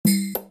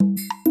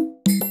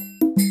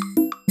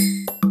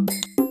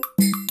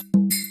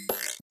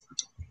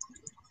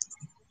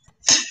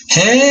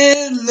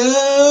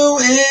Hello,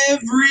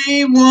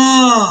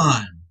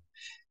 everyone.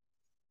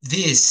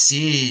 This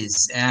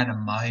is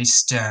Adam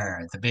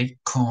Meister, the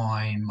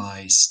Bitcoin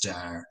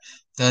Meister,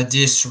 the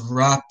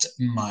Disrupt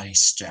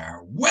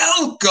Meister.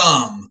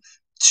 Welcome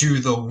to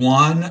the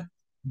One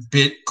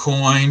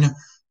Bitcoin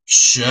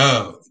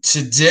Show.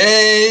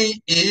 Today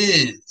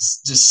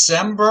is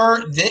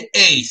December the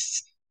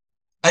 8th,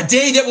 a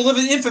day that will live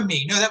in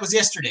infamy. No, that was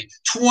yesterday.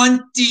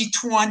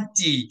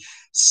 2020.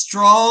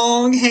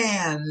 Strong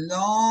hand,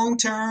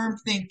 long-term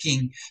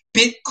thinking.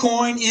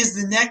 Bitcoin is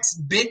the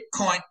next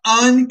Bitcoin.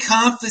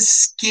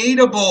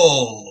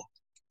 Unconfiscatable.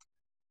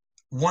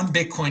 One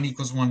Bitcoin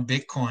equals one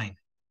Bitcoin.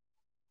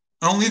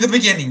 Only the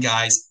beginning,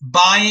 guys.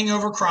 Buying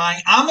over crying.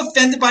 I'm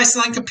offended by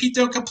selling. Compete,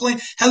 don't complain.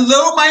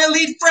 Hello, my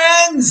elite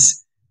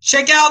friends.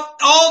 Check out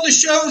all the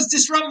shows,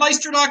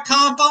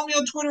 disruptmeister.com. Follow me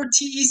on Twitter,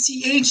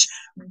 TECHBALT.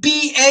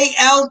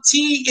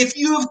 If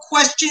you have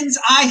questions,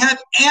 I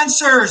have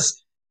answers.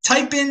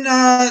 Type in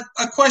a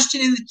question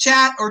in the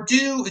chat or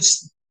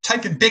just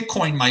type in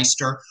Bitcoin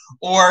Meister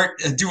or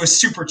do a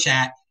super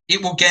chat.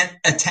 It will get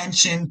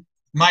attention,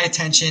 my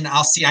attention.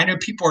 I'll see. I know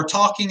people are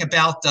talking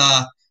about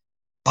Biden?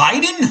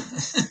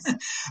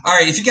 All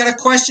right, if you got a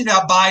question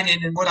about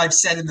Biden and what I've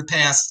said in the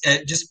past,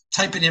 just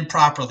type it in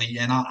properly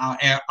and I'll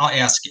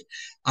ask it.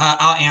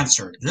 I'll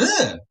answer it.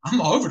 Ugh,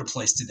 I'm all over the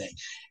place today.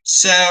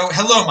 So,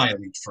 hello, my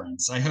elite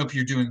friends. I hope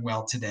you're doing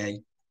well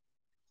today.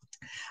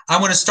 I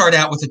want to start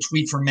out with a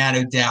tweet from Matt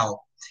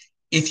Odell.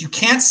 If you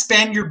can't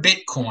spend your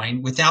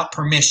Bitcoin without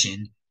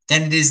permission,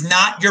 then it is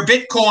not your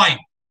Bitcoin.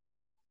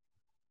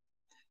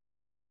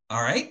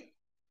 All right?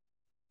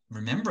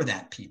 Remember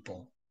that,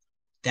 people.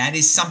 That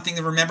is something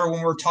to remember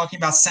when we're talking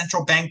about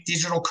central bank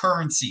digital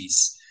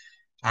currencies.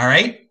 All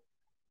right?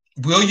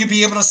 Will you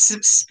be able to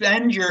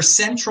spend your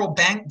central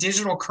bank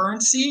digital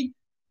currency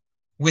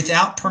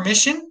without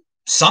permission?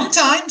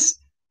 Sometimes,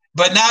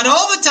 but not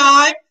all the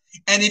time.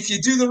 And if you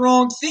do the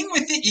wrong thing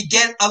with it, you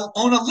get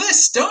on a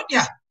list, don't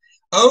you?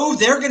 Oh,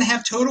 they're going to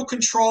have total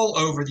control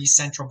over these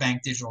central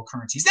bank digital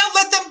currencies. Now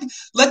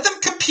let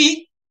them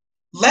compete.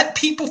 Let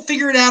people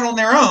figure it out on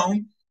their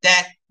own.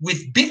 That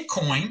with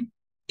Bitcoin,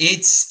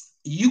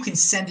 you can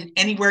send it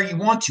anywhere you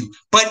want to.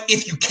 But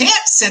if you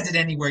can't send it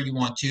anywhere you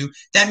want to,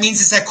 that means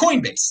it's at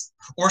Coinbase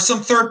or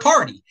some third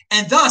party.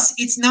 And thus,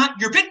 it's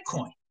not your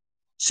Bitcoin.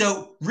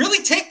 So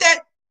really take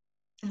that.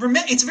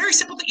 It's a very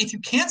simple thing. If you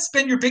can't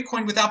spend your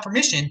Bitcoin without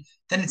permission,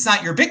 then it's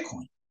not your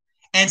Bitcoin.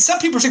 And some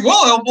people are saying,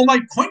 well, my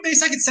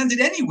Coinbase, I can send it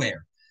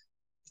anywhere.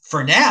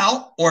 For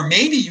now, or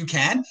maybe you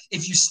can.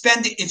 If you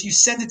send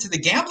it to the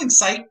gambling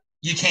site,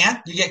 you can't.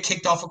 You get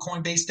kicked off of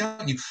Coinbase,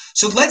 don't you?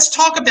 So let's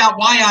talk about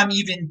why I'm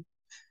even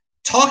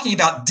talking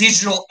about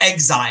digital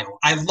exile.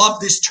 I love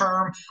this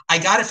term. I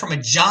got it from a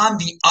John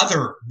the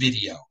Other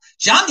video.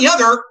 John the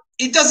Other,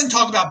 it doesn't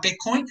talk about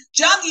Bitcoin.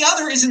 John the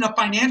Other isn't a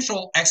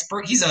financial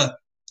expert. He's an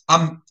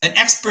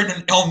expert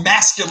on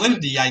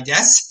masculinity, I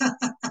guess.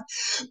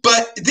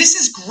 But this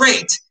is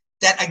great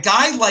that a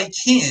guy like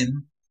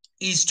him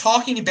is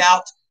talking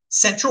about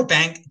central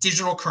bank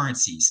digital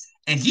currencies.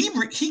 And he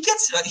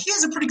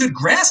has a pretty good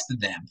grasp of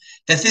them,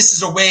 that this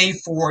is a way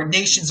for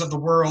nations of the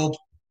world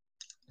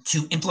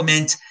to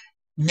implement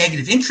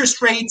negative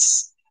interest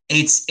rates.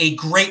 It's a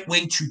great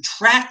way to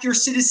track your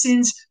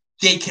citizens.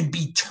 They can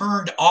be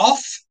turned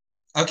off.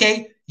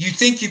 Okay, you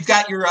think you've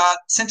got your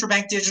central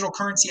bank digital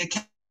currency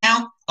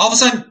account, all of a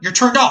sudden you're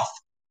turned off.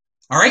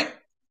 All right,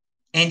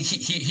 and and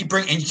you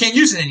can't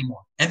use it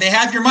anymore. And they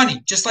have your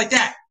money just like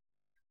that.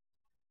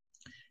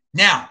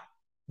 Now,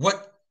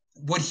 what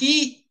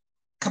he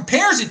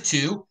compares it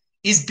to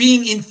is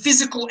being in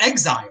physical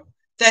exile.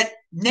 That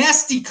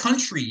nasty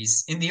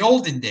countries in the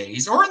olden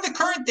days or in the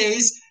current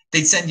days,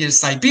 they'd send you to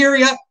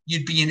Siberia,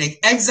 you'd be in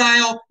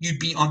exile, you'd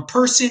be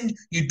unpersoned,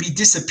 you'd be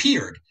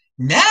disappeared.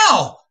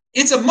 Now,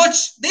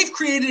 they've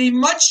created a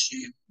much,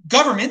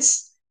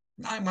 governments,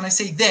 when I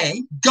say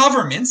they,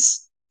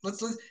 governments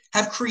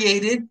have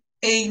created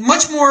a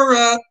much more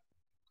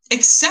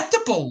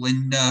acceptable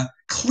and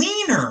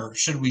cleaner,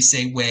 should we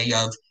say, way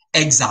of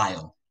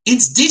exile.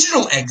 It's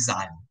digital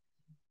exile.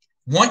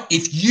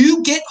 If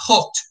you get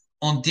hooked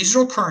on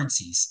digital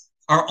currencies,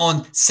 are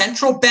on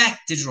central bank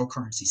digital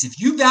currencies. If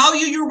you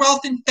value your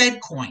wealth in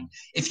FedCoin,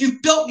 if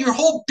you've built your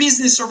whole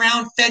business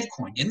around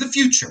FedCoin in the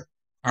future,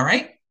 all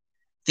right,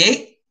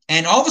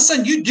 and all of a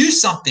sudden you do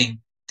something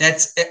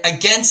that's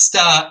against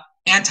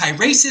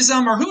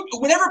anti-racism or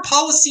whatever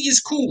policy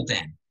is cool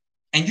then,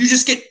 and you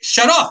just get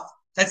shut off.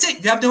 That's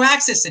it. You have no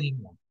access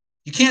anymore.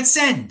 You can't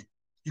send.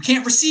 You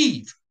can't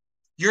receive.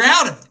 You're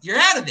out of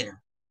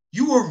there.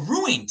 You are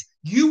ruined.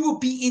 You will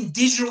be in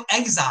digital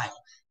exile.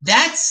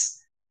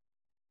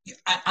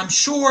 I'm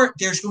sure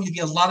there's going to be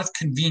a lot of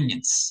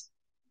convenience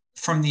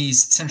from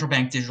these central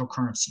bank digital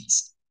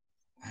currencies.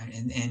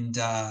 And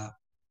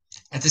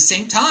at the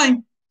same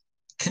time,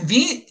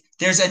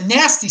 there's a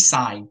nasty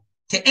side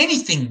to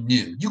anything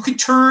new. You could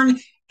turn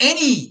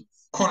any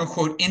quote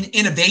unquote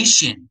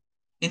innovation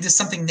into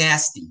something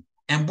nasty.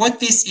 And what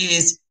this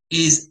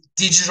is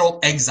digital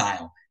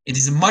exile. It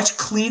is a much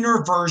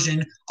cleaner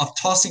version of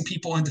tossing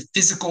people into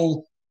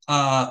physical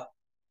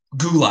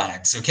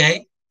gulags,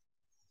 okay?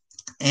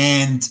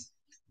 And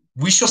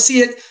we shall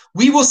see it.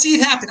 We will see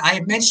it happen. I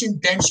have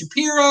mentioned Ben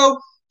Shapiro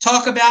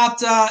talk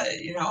about,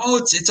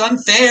 it's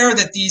unfair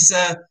that these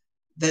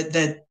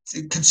that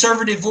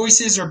conservative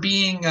voices are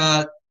being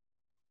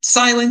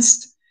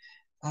silenced,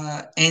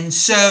 and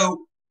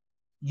so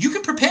you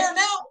can prepare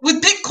now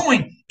with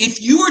Bitcoin.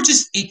 If you are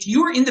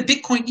in the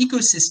Bitcoin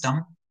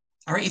ecosystem,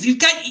 all right, if you've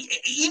got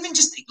even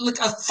just like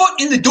a foot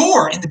in the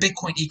door in the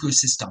Bitcoin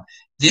ecosystem,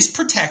 this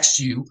protects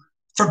you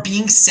from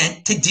being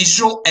sent to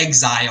digital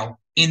exile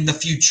in the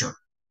future.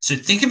 So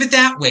think of it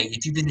that way.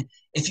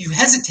 If you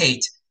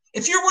hesitate,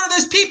 if you're one of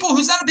those people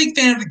who's not a big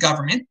fan of the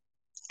government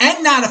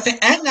and not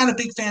a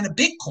big fan of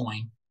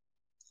Bitcoin,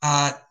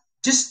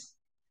 just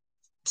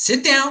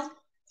sit down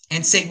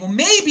and say, well,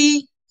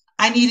 maybe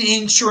I need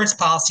an insurance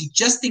policy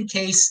just in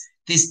case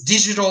this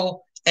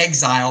digital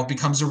exile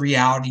becomes a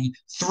reality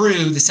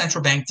through the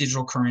central bank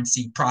digital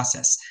currency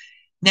process.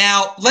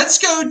 Now, let's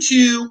go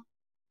to,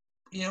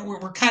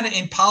 we're kind of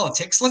in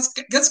politics. Let's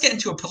get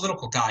into a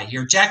political guy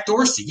here. Jack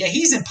Dorsey. Yeah,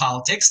 he's in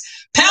politics.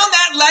 Pound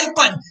that like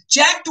button.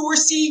 Jack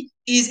Dorsey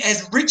is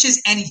as rich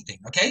as anything,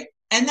 okay?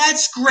 And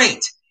that's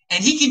great.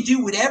 And he can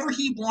do whatever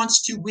he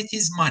wants to with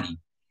his money.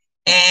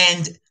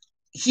 And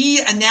he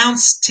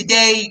announced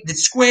today that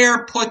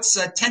Square puts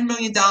 $10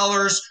 million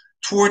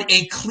toward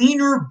a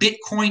cleaner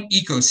Bitcoin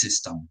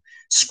ecosystem.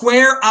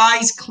 Square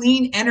eyes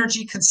clean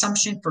energy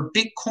consumption for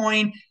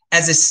Bitcoin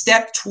as a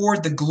step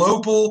toward the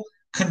global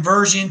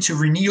conversion to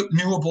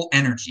renewable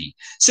energy.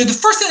 So the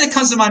first thing that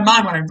comes to my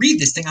mind when I read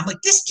this thing, I'm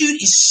like, this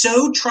dude is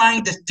so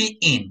trying to fit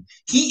in.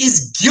 He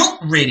is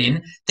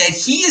guilt-ridden that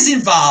he is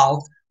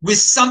involved with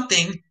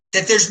something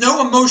that there's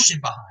no emotion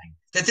behind,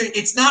 that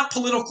it's not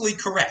politically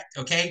correct,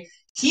 okay?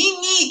 He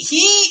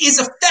is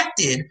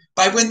affected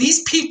by when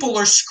these people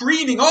are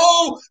screaming,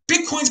 oh,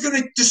 Bitcoin's going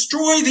to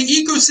destroy the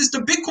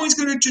ecosystem. Bitcoin's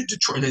going to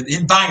destroy the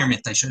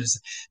environment, I should have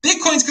said.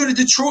 Bitcoin's going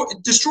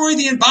to destroy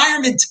the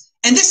environment.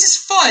 And this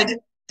is FUD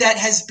that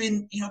has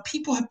been,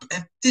 people have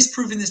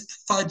disproven this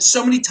FUD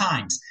so many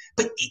times.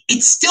 But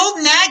it's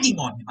still nagging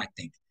on him, I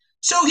think.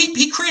 So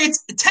he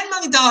creates $10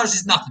 million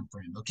is nothing for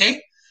him,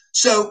 okay?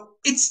 So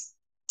it's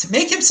to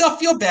make himself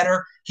feel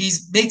better. He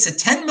makes a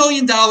 $10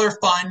 million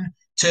fund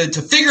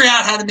to figure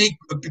out how to make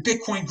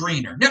Bitcoin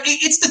greener. Now,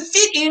 it's to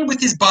fit in with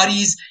his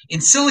buddies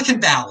in Silicon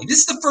Valley. This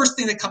is the first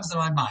thing that comes to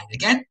my mind,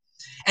 again.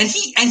 And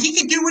he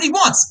can do what he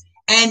wants.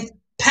 And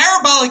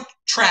Parabolic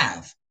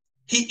Trav,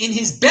 in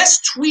his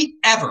best tweet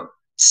ever,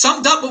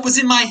 summed up what was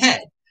in my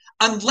head.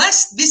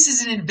 Unless this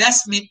is an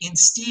investment in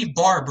Steve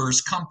Barber's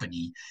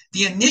company,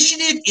 the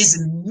initiative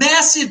is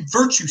massive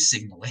virtue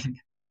signaling.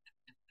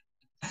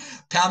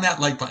 Pound that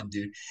like button,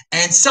 dude.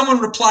 And someone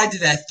replied to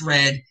that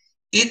thread,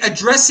 it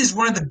addresses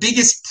one of the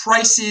biggest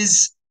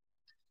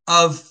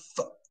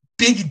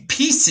big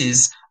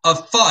pieces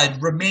of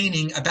FUD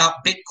remaining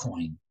about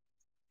Bitcoin.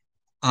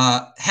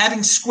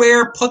 Having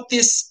Square put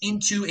this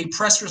into a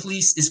press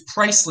release is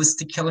priceless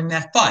to killing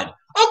that FUD.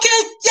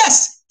 Okay,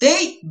 yes,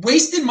 they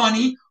wasted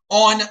money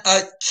on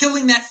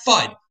killing that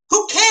FUD.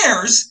 Who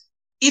cares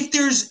if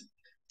there's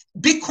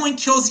Bitcoin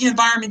kills the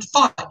environment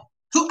FUD?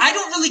 I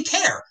don't really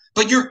care.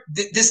 But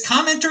this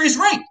commenter is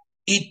right.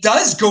 It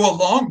does go a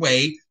long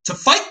way to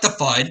fight the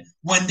FUD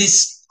when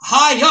this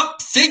high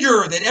up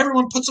figure that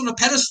everyone puts on a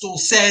pedestal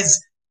says,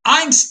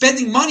 I'm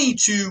spending money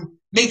to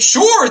make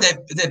sure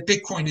that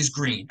Bitcoin is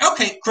green.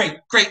 Okay, great.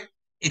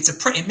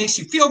 It makes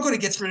you feel good.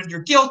 It gets rid of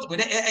your guilt.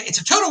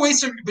 It's a total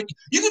waste of, but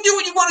you can do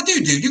what you want to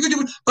do, dude. You can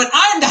do it. But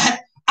I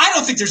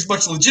don't think there's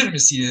much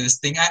legitimacy to this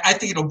thing. I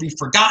think it'll be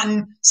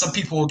forgotten. Some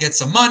people will get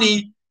some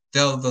money.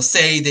 They'll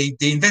say they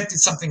invented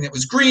something that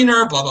was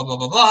greener, blah, blah, blah,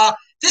 blah, blah.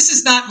 This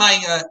is not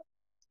my,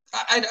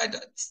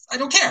 I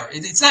don't care.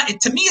 It's not,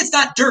 to me, it's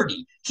not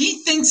dirty.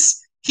 He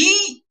thinks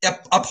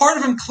a part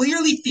of him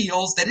clearly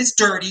feels that it's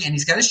dirty, and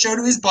he's got to show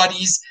to his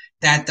buddies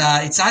that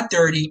it's not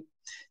dirty.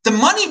 The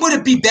money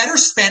would be better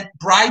spent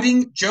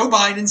bribing Joe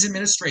Biden's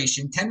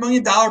administration, $10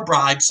 million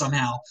bribe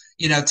somehow,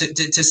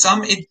 to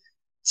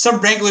some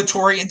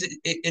regulatory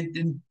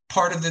in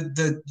part of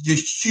the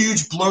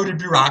huge bloated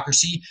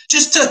bureaucracy,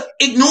 just to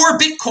ignore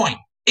Bitcoin,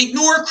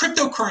 ignore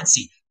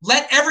cryptocurrency,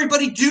 let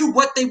everybody do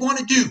what they want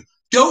to do.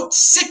 Don't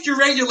sick your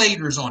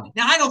regulators on it.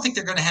 Now, I don't think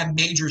they're going to have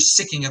major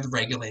sicking of the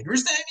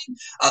regulators. I mean,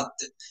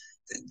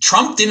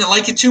 Trump didn't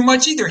like it too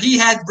much either. He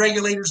had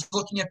regulators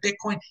looking at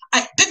Bitcoin.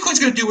 Bitcoin's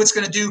going to do what's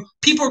going to do.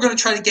 People are going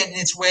to try to get in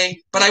its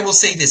way. But I will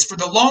say this: for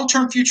the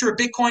long-term future of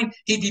Bitcoin,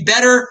 he'd be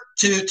better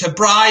to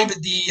bribe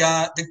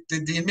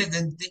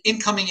the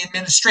incoming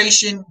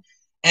administration.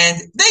 And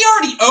they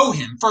already owe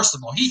him. First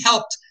of all, he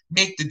helped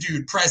make the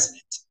dude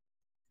president.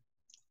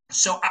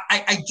 So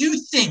I do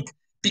think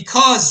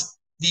because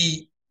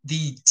the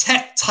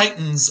tech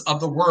titans of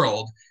the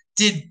world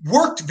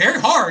worked very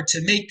hard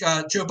to make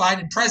Joe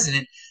Biden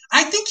president,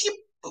 I think he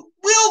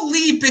will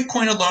leave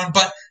Bitcoin alone,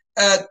 but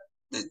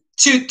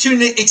to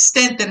an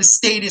extent that a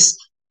statist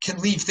can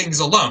leave things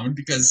alone,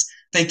 because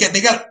they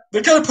got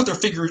to put their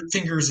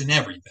fingers in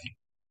everything.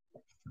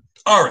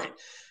 All right.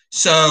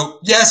 So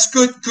yes,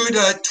 good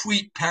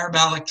tweet,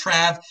 Parabolic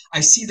Trav. I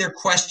see their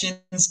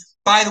questions.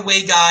 By the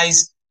way,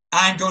 guys,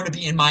 I'm going to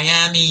be in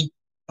Miami.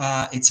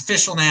 It's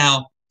official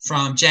now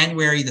from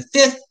January the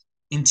 5th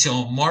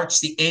until March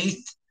the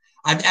 8th.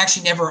 I've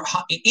actually never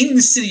in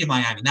the city of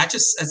Miami, not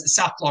just as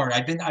South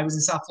Florida. I was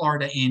in South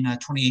Florida in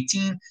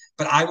 2018,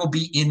 but I will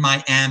be in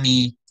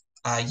Miami,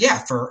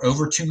 yeah, for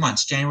over 2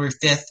 months, January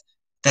 5th.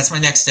 That's my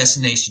next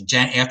destination.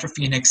 After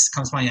Phoenix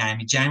comes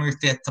Miami, January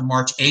 5th to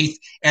March 8th.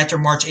 After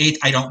March 8th,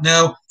 I don't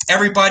know.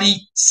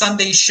 Everybody,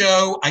 Sunday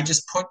show, I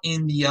just put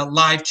in the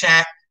live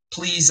chat.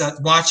 Please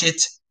watch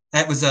it.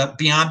 That was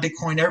Beyond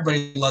Bitcoin.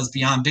 Everybody loves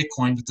Beyond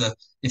Bitcoin, but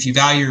if you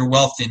value your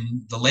wealth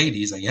in the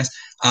ladies, I guess.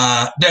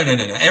 No.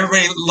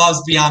 Everybody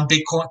loves Beyond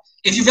Bitcoin.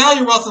 If you value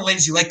your wealth in the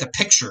ladies, you like the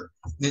picture,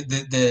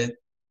 the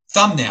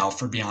thumbnail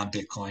for Beyond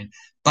Bitcoin.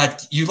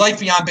 But you like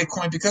Beyond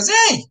Bitcoin because,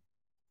 hey,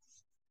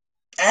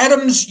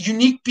 Adam's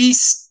unique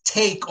beast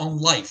take on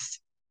life,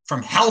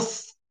 from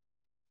health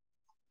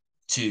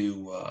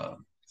to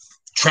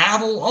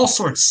travel, all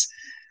sorts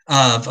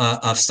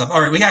of stuff.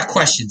 All right, we got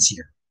questions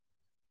here.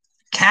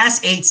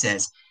 Cass8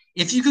 says,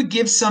 if you could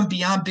give some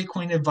Beyond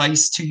Bitcoin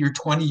advice to your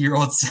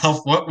 20-year-old self,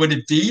 what would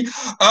it be?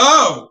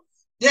 Oh,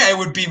 yeah, it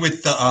would be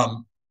with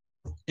the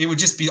it would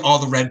just be all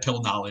the red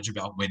pill knowledge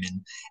about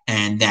women,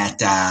 and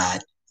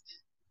that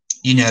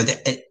you know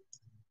that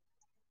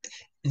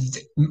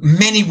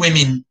many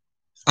women,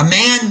 a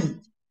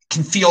man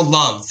can feel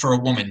love for a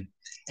woman,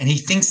 and he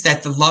thinks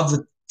that the love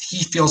that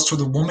he feels toward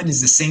the woman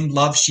is the same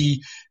love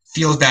she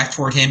feels back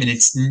toward him, and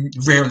it's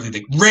rarely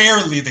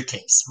the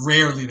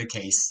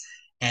case,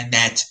 and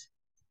that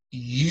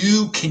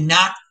you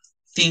cannot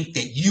think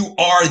that you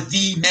are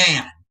the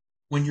man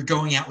when you're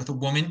going out with a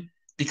woman,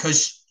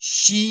 because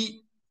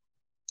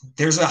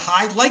there's a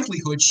high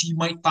likelihood she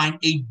might find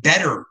a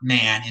better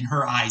man in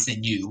her eyes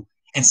than you,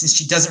 and since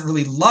she doesn't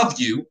really love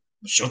you,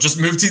 she'll just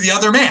move to the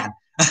other man.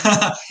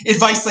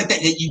 Advice like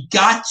that you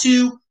got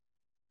to,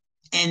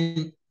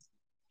 and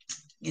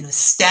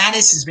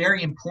status is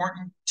very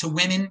important to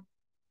women.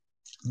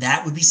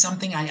 That would be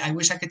something I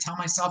wish I could tell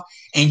myself.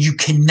 And you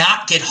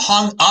cannot get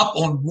hung up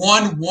on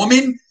one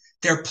woman.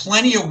 There are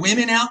plenty of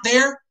women out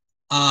there.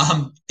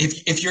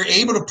 If you're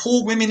able to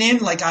pull women in,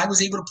 like I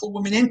was able to pull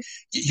women in,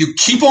 you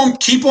keep on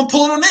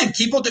pulling them in.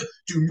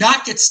 Do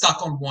not get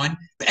stuck on one.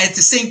 But at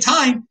the same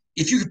time,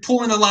 if you could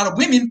pull in a lot of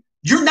women,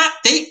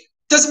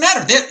 doesn't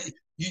matter.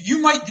 You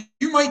might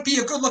be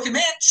a good looking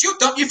man. She'll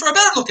dump you for a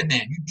better looking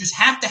man. You just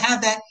have to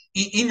have that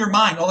in your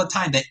mind all the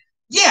time. That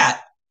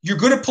you're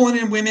good at pulling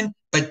in women,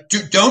 but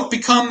don't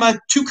become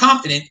too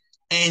confident,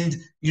 and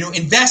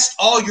invest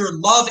all your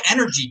love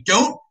energy.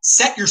 Don't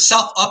set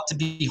yourself up to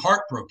be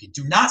heartbroken.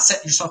 Do not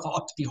set yourself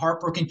up to be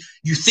heartbroken.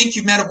 You think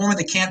you've met a woman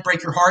that can't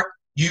break your heart.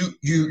 You're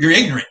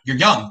ignorant. You're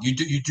young.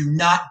 You do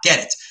not get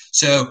it.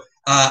 So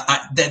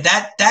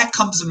that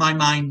comes to my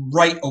mind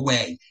right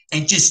away.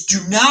 And just do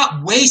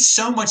not waste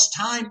so much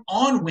time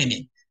on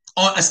women,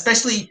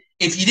 especially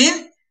if you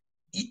didn't.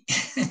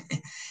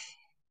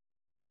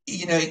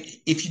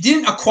 If you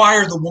didn't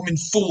acquire the woman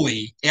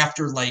fully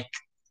after like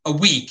a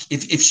week,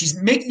 if she's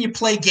making you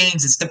play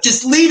games and stuff,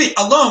 just leave it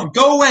alone.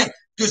 Go away.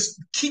 Just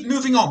keep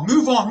moving on.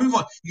 Move on.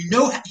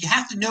 You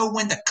have to know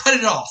when to cut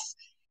it off.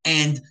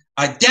 And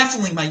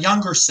definitely my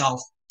younger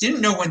self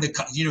didn't know when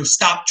to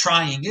stop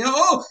trying.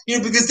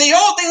 Because they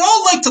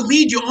all like to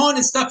lead you on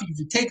and stuff. If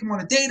you take them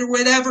on a date or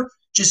whatever,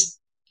 just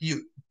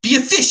be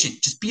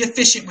efficient. Just be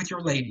efficient with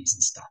your ladies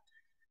and stuff.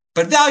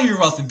 But value your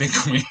wealth in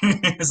Bitcoin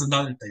is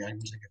another thing I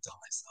wish I could tell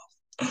myself.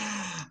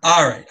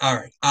 All right.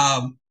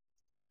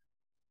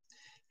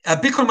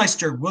 Bitcoin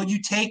Meister, will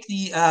you take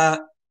the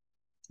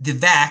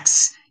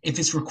vax if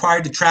it's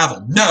required to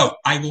travel? No,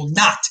 I will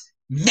not.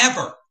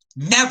 Never.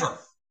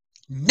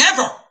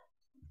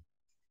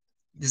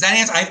 Does that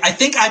answer? I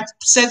think I've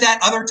said that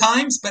other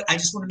times, but I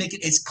just want to make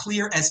it as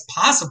clear as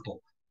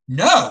possible.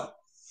 No,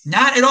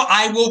 not at all.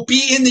 I will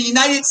be in the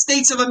United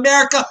States of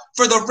America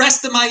for the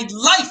rest of my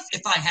life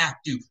if I have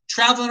to.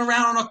 Traveling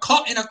around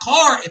in a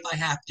car if I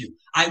have to.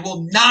 I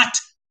will not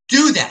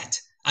do that.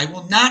 I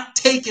will not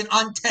take an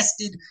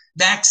untested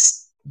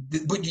vaccine.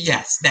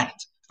 Yes,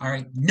 that. All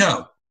right.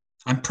 No,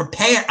 I'm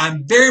prepared.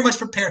 I'm very much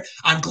prepared.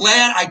 I'm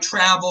glad I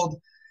traveled.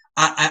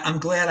 I'm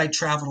glad I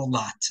traveled a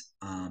lot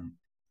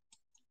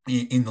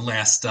in the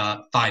last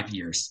 5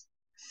 years.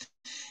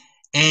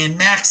 And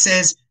Max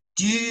says,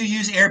 do you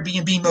use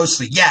Airbnb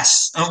mostly?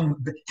 Yes.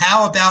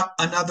 How about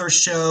another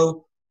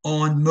show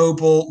on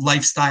mobile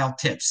lifestyle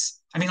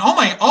tips? I mean, all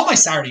my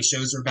Saturday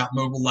shows are about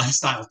mobile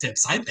lifestyle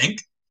tips. I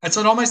think that's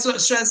what all my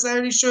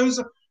Saturday shows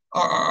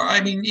are.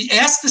 I mean,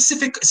 ask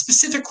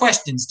specific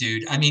questions,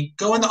 dude. I mean,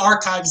 go in the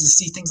archives to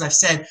see things I've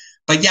said.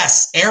 But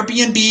yes,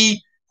 Airbnb.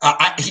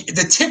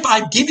 The tip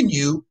I've given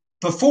you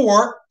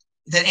before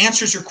that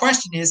answers your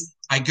question is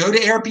I go to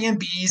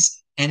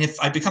Airbnbs, and if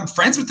I become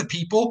friends with the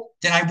people,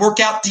 then I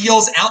work out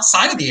deals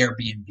outside of the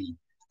Airbnb.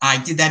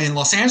 I did that in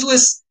Los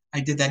Angeles.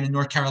 I did that in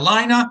North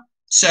Carolina.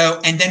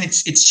 So, and then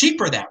it's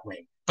cheaper that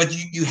way. But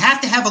you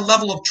have to have a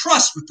level of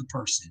trust with the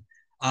person.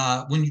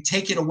 when you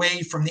take it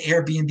away from the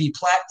Airbnb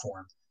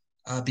platform,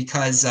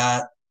 because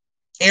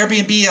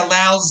Airbnb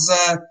allows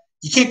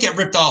you can't get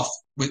ripped off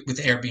with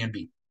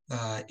Airbnb.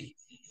 I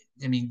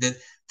mean,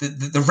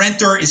 the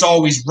renter is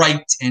always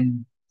right,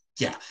 and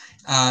yeah.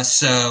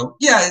 So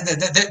yeah,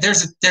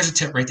 there's a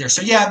tip right there.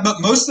 So yeah,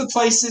 most of the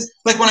places,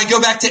 like when I go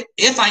back to,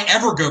 if I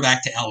ever go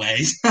back to LA,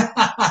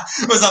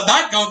 because I'm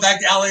not going back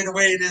to LA the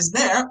way it is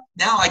there.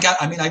 Now I got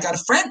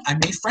a friend. I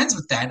made friends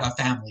with that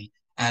family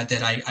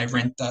that I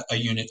rent a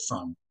unit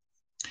from.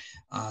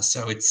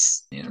 So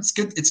it's it's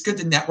good. It's good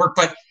to network.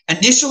 But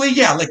initially,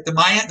 yeah, like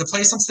the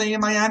place I'm staying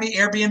in Miami,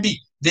 Airbnb.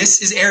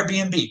 This is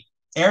Airbnb.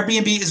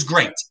 Airbnb is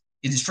great.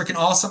 It is freaking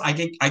awesome. I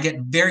get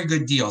very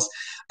good deals.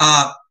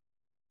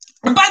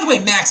 And by the way,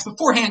 Max,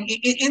 beforehand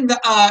in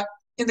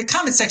the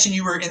comment section,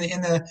 you were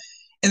in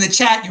the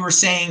chat, you were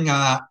saying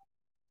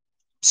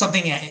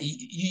something.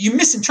 You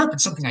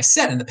misinterpreted something I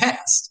said in the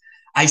past.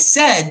 I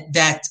said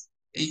that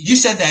you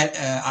said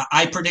that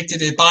I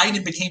predicted if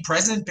Biden became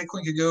president,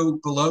 Bitcoin could go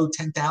below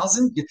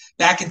 10,000,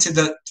 back into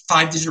the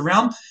 5-digit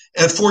realm,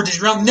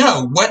 4-digit realm.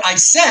 No, what I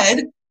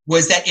said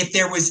was that if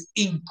there was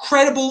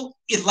incredible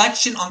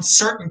election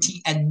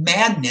uncertainty and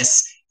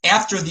madness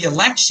after the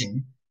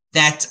election,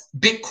 that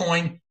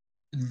Bitcoin,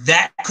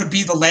 that could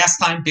be the last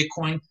time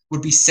Bitcoin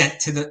would be sent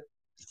to the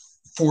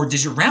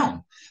 4-digit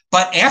realm.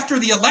 But after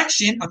the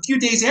election, a few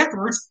days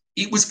afterwards,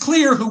 it was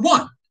clear who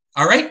won.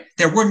 All right.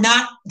 There was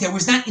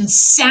not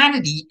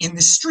insanity in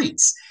the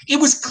streets. It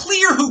was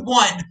clear who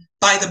won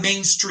by the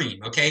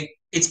mainstream. Okay.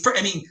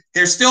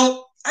 There's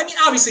still,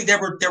 obviously there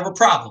were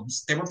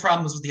problems. There were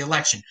problems with the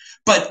election,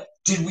 but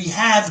did we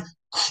have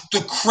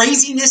the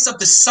craziness of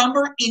the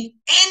summer in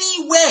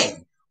any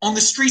way on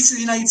the streets of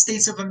the United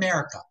States of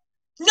America?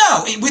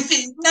 No,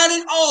 not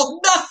at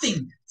all.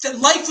 Nothing. That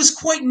life was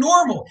quite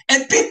normal,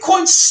 and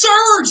Bitcoin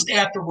surged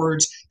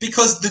afterwards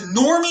because the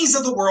normies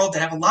of the world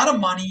that have a lot of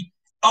money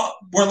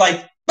were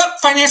like, but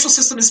financial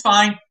system is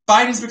fine.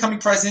 Biden's becoming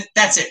president.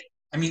 That's it.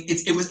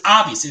 It was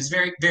obvious. It was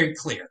very, very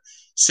clear.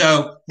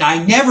 So now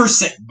I never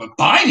said, but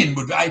Biden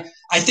would. I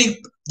think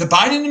the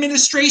Biden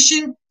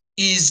administration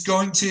is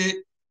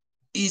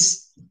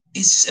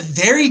a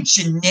very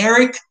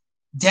generic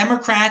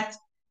Democrat,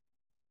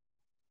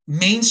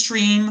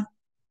 mainstream,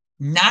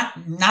 not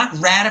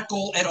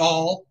radical at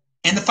all.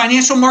 And the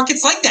financial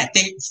markets like that.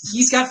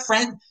 He's got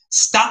friends.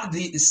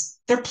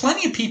 There are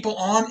plenty of people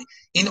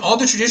in all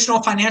the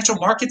traditional financial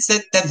markets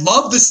that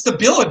love the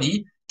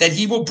stability that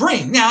he will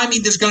bring. Now,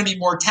 there's going to be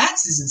more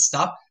taxes and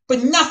stuff,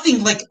 but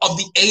nothing like of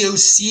the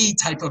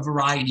AOC type of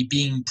variety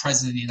being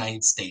president of the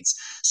United States.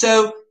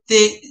 So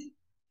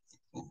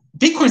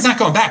Bitcoin's not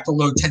going back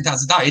below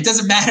 $10,000. It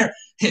doesn't matter.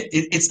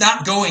 It's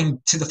not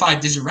going to the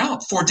 5-digit realm,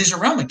 4-digit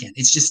realm again.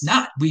 It's just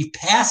not. We've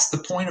passed the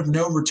point of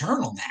no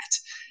return on that.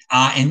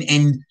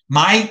 And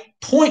my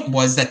point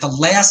was that the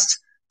last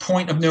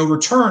point of no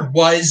return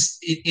was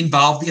it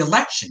involved the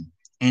election,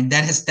 and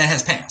that has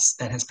passed.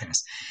 That has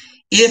passed.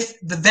 If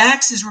the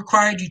vax is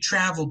required you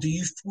travel, do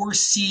you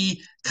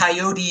foresee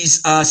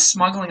coyotes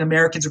smuggling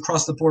Americans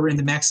across the border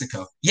into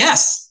Mexico?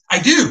 Yes, I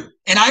do,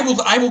 and I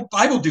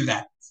will do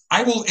that.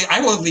 I will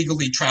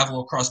illegally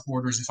travel across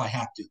borders if I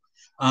have to.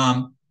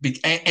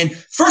 And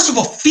first of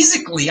all,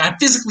 I'm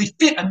physically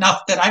fit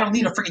enough that I don't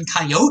need a freaking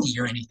coyote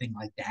or anything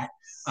like that.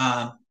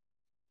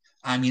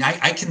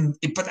 I can,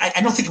 but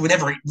I don't think it would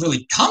ever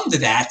really come to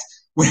that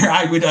where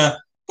I would,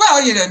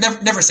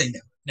 never say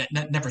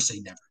never, never say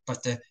never.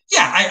 But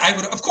I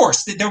would, of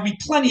course, there would be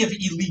plenty of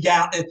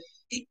illegal.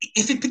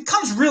 If it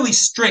becomes really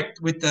strict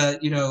with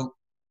or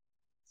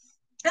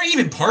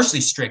even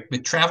partially strict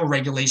with travel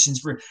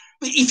regulations,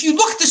 if you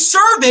look at the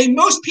survey,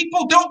 most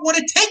people don't want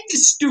to take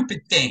this stupid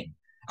thing.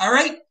 All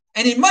right.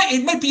 And it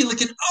might be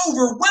like an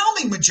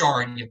overwhelming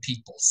majority of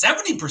people,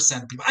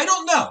 70% of people. I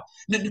don't know.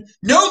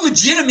 No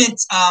legitimate.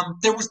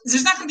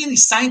 There's not going to be any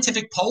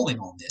scientific polling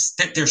on this.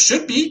 There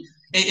should be.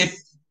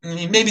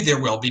 Maybe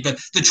there will be, but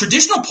the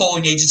traditional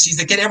polling agencies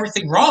that get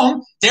everything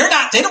wrong, they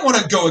don't want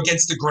to go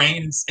against the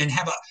grain and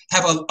have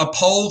a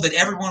poll that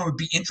everyone would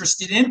be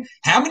interested in.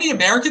 How many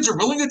Americans are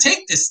willing to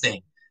take this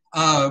thing?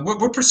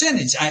 What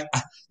percentage?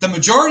 The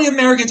majority of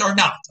Americans are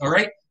not. All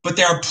right. But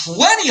there are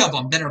plenty of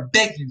them that are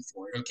begging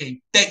for it,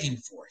 okay? Begging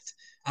for it,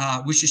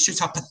 which just shows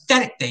how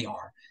pathetic they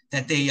are,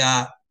 that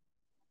they're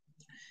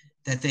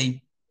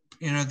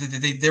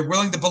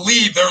willing to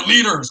believe their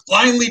leaders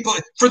blindly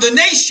for the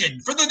nation.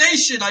 For the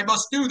nation, I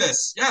must do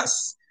this.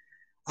 Yes.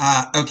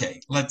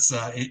 Okay,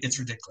 it's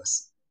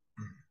ridiculous.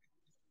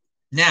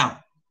 Now,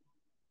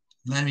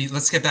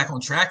 let's get back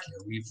on track here.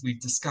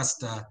 We've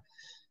discussed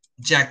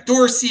Jack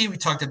Dorsey. We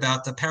talked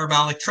about the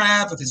Parabolic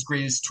Trav with his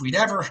greatest tweet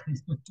ever.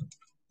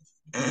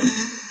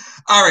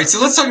 All right, so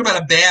let's talk about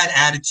a bad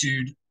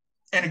attitude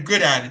and a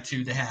good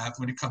attitude to have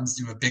when it comes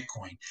to a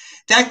Bitcoin.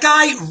 That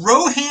guy,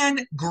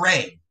 Rohan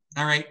Gray,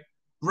 all right?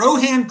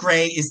 Rohan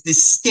Gray is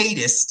this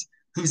statist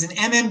who's an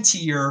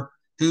MMTer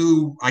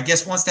who I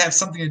guess wants to have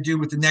something to do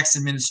with the next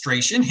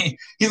administration. He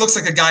looks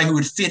like a guy who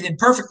would fit in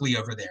perfectly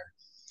over there.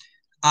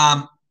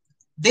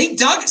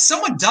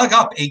 someone dug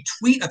up a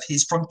tweet of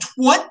his from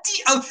 20.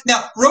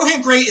 Now,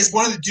 Rohan Gray is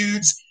one of the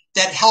dudes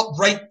that helped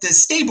write the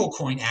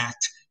Stablecoin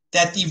Act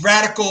that the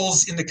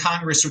radicals in the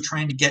Congress are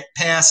trying to get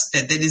passed,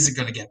 that isn't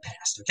going to get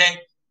passed, okay?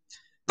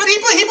 But he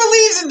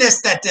believes in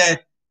this, that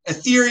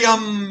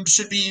Ethereum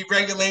should be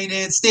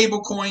regulated,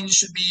 stablecoins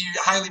should be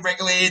highly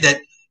regulated,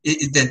 that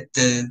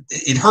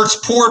it hurts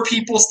poor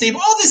people,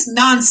 all this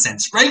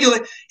nonsense.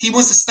 He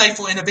wants to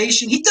stifle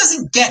innovation. He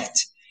doesn't get it.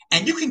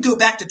 And you can go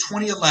back to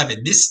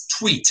 2011, this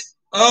tweet.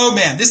 Oh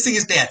man, this thing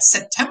is bad.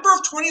 September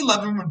of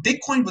 2011, when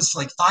Bitcoin was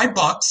like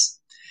 $5,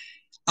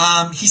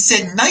 he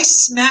said,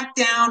 "Nice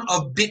smackdown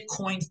of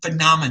Bitcoin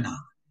phenomena."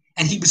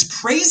 And he was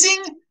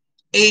praising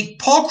a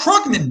Paul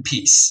Krugman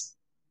piece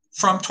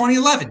from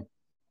 2011.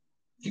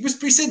 He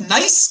said,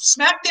 "Nice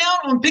smackdown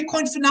on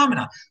Bitcoin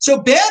phenomena."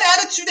 So bad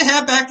attitude to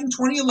have back in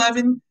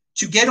 2011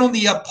 to get on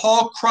the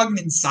Paul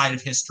Krugman side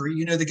of history.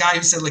 You know, the guy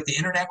who said like the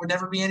internet would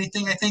never be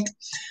anything, I think.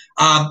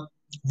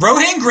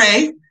 Rohan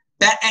Gray,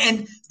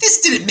 and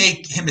this didn't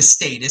make him a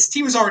statist.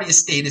 He was already a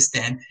statist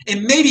then.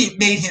 And maybe it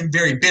made him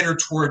very bitter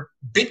toward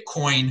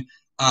Bitcoin.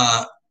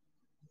 I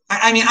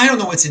mean, I don't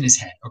know what's in his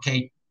head,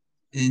 okay?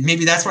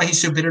 Maybe that's why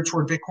he's so bitter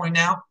toward Bitcoin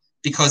now,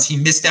 because he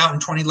missed out in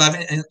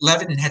 2011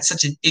 and had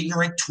such an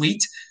ignorant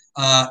tweet.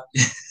 So,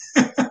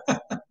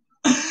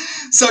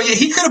 yeah,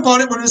 he could have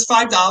bought it when it was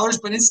 $5,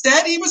 but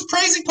instead he was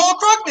praising Paul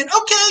Krugman.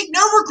 Okay,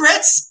 no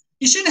regrets.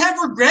 You shouldn't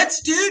have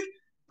regrets, dude.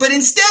 But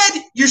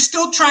instead, you're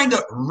still trying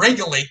to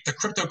regulate the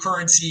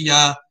cryptocurrency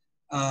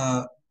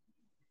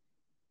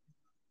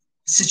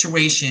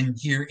situation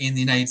here in the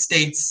United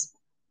States.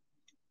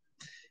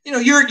 You know,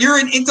 you're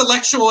an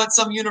intellectual at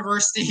some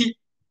university.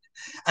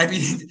 I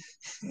mean,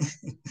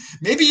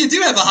 maybe you do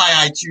have a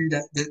high IQ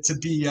to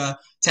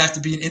have to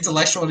be an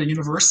intellectual at a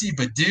university,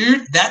 but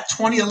dude, that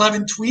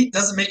 2011 tweet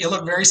doesn't make you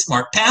look very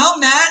smart.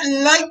 Pound that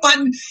like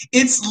button.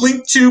 It's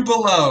linked to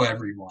below,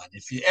 everyone.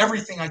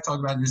 Everything I talk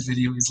about in this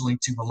video is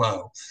linked to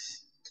below.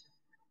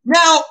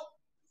 Now,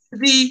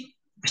 the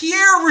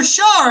Pierre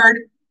Rochard,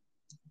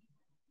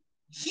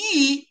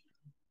 he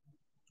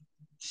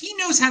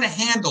knows how to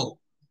handle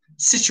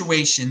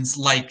situations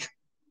like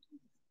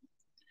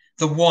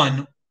the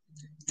one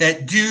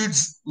that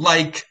dudes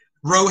like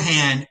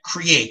Rohan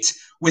create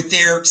with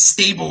their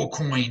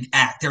stablecoin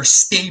act, their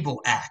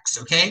stable acts,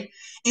 okay?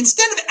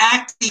 Instead of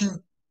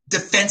acting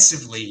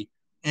defensively,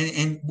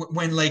 and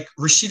when like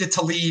Rashida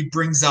Tlaib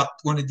brings up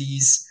one of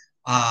these,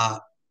 I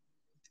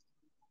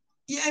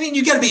mean,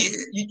 you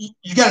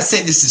gotta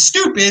say this is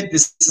stupid,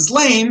 this is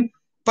lame,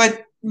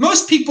 but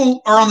most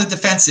people are on the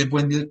defensive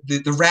when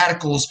the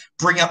radicals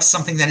bring up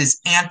something that is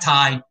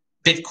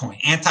anti-Bitcoin,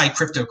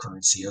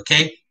 anti-cryptocurrency,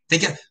 okay?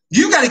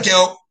 You gotta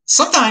go.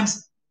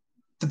 Sometimes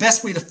the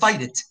best way to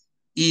fight it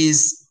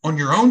is on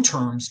your own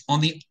terms, on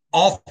the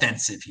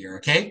offensive here,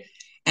 okay?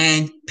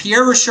 And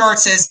Pierre Rochard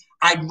says,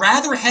 "I'd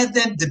rather have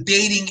them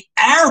debating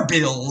our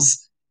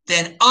bills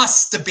than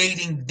us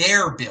debating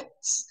their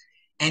bills."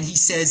 And he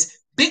says,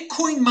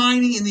 "Bitcoin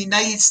mining in the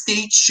United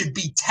States should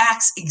be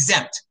tax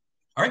exempt."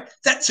 All right?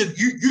 So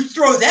you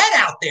throw that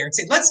out there and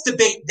say, let's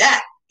debate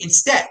that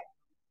instead.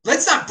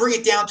 Let's not bring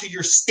it down to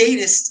your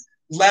statist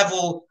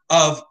level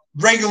of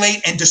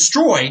regulate and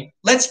destroy.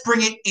 Let's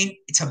bring it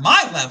into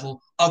my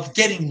level of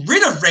getting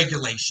rid of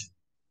regulation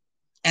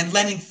and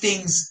letting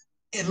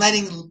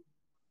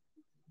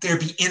there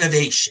be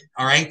innovation.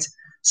 All right.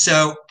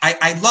 So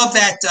I love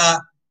that.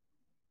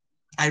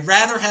 I'd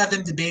rather have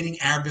them debating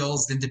our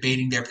bills than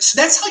debating their bills.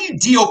 So that's how you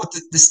deal with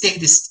the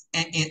statists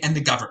and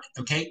the government.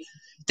 Okay.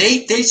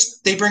 They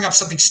bring up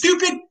something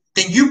stupid,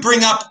 then you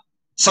bring up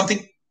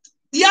something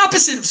the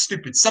opposite of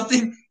stupid,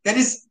 something that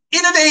is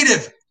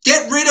innovative.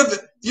 Get rid of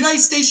it. The United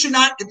States should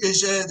not,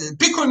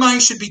 Bitcoin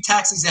mining should be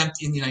tax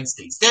exempt in the United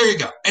States. There you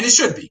go. And it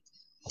should be.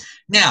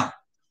 Now,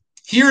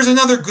 here's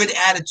another good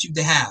attitude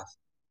to have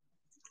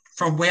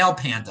from Whale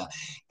Panda.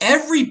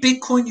 Every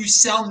Bitcoin you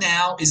sell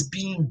now is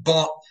being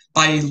bought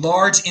by a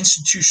large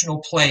institutional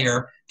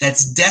player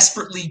that's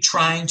desperately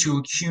trying to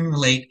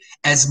accumulate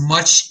as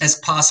much as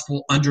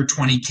possible under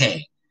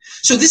 20K.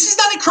 So this is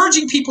not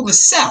encouraging people to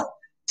sell.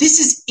 This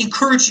is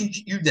encouraging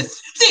you to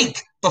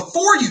think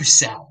before you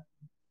sell.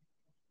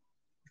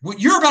 What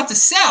you're about to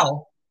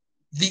sell,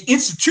 the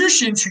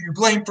institutions who you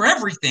blame for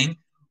everything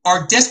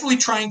are desperately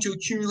trying to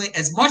accumulate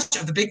as much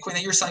of the Bitcoin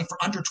that you're selling for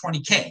under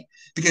 20K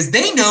because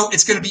they know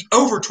it's going to be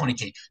over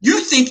 20K.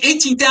 You think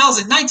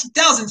 18,000,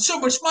 19,000, so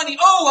much money.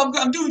 Oh,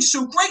 I'm doing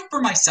so great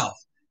for myself.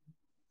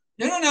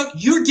 No.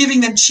 You're giving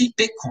them cheap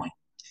Bitcoin.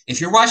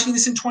 If you're watching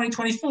this in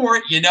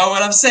 2024, you know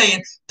what I'm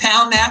saying.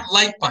 Pound that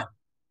like button.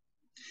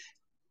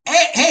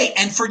 Hey,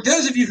 and for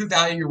those of you who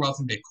value your wealth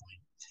in Bitcoin,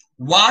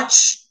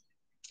 watch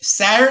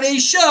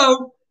Saturday's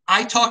show.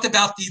 I talked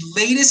about the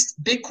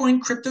latest Bitcoin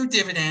crypto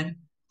dividend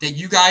that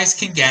you guys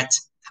can get.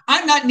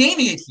 I'm not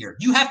naming it here.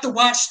 You have to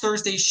watch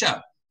Thursday's show.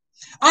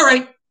 All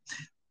right.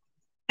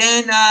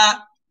 And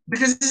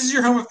because this is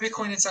your home of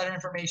Bitcoin insider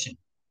information.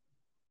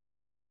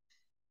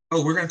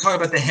 Oh, we're going to talk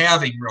about the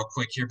halving real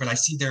quick here, but I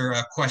see their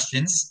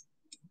questions.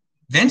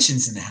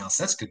 Vention's in the house.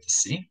 That's good to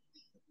see.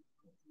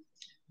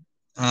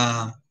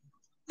 Uh,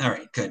 all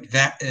right, good.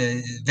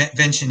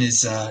 Vention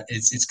is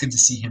it's good to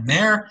see him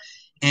there,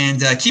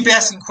 and keep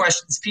asking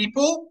questions,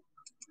 people.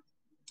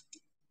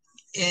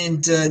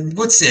 And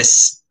what's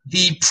this?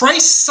 The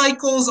price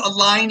cycles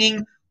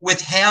aligning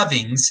with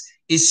halvings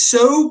is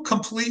so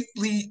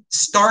completely,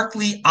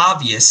 starkly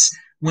obvious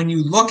when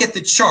you look at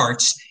the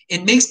charts.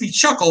 It makes me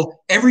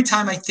chuckle every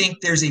time I think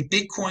there's a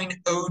Bitcoin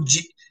OG.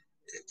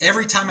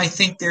 Every time I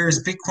think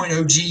there's Bitcoin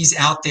OGs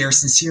out there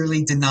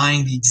sincerely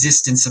denying the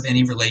existence of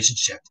any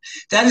relationship.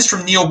 That is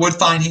from Neil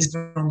Woodfine. He's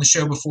been on the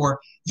show before.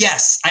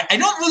 Yes, I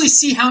don't really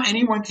see how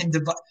anyone can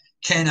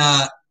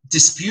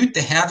dispute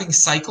the halving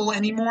cycle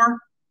anymore.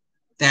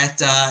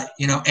 That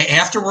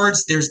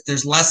afterwards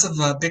there's less of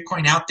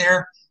Bitcoin out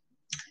there,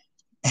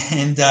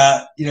 and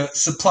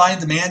supply and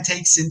demand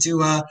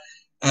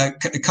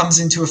comes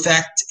into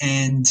effect,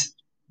 and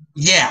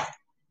yeah,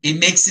 it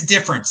makes a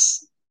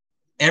difference.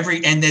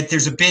 And that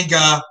there's a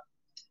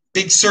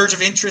big surge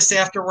of interest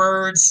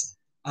afterwards.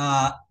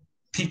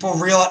 People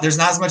realize there's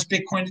not as much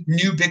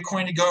new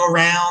Bitcoin to go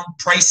around.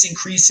 Price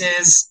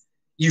increases,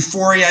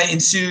 euphoria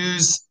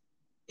ensues.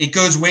 It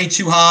goes way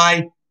too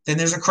high. Then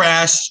there's a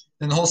crash.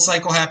 Then the whole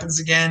cycle happens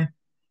again.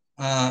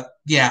 The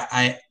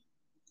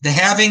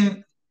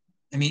halving.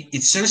 I mean,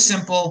 it's so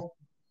simple.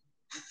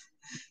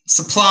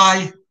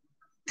 Supply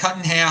cut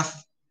in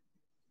half.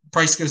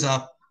 Price goes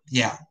up.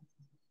 Yeah,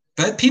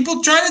 but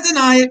people try to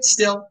deny it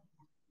still,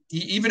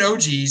 even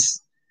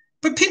OGs.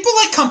 But people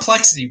like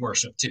complexity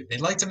worship too. They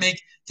like to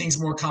make things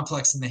more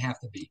complex than they have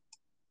to be.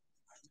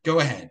 Go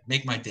ahead,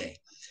 make my day.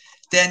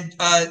 Then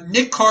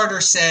Nick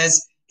Carter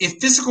says, if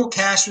physical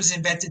cash was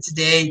invented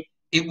today,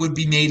 it would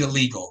be made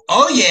illegal.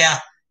 Oh, yeah,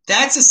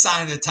 that's a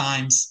sign of the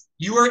times.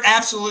 You are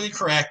absolutely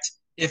correct.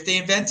 If they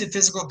invented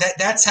physical,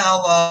 that's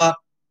how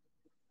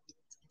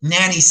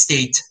nanny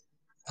state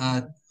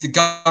the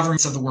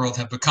governments of the world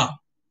have become.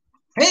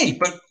 Hey,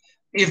 but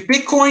if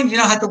Bitcoin, you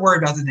don't have to worry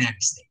about the nanny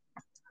state.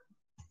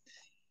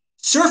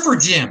 Surfer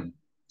Jim,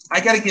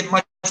 I got to give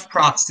much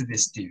props to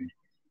this dude.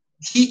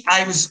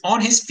 I was on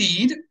his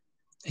feed,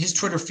 his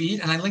Twitter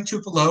feed, and I linked to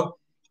it below.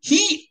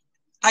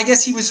 I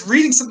guess he was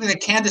reading something that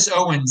Candace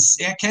Owens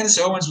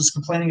was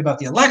complaining about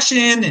the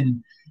election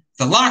and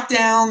the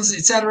lockdowns,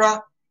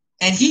 etc.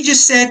 And he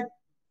just said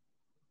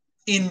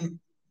in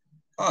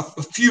a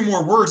few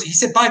more words, he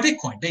said, buy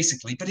Bitcoin,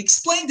 basically, but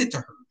explained it to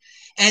her.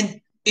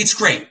 And it's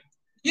great.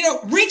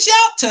 Reach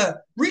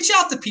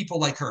out to people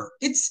like her.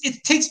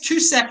 It takes 2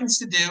 seconds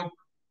to do.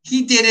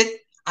 He did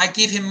it. I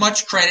give him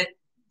much credit.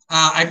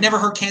 I've never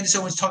heard Candace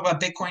Owens talk about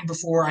Bitcoin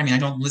before. I mean, I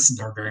don't listen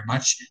to her very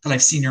much, but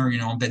I've seen her,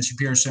 on Ben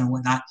Shapiro show and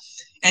whatnot.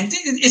 And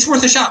it's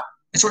worth a shot.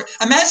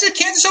 Imagine if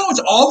Candace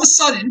Owens all of a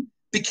sudden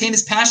became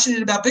as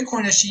passionate about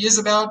Bitcoin as she is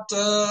about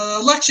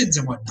elections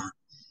and whatnot.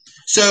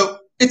 So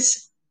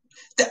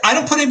I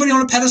don't put anybody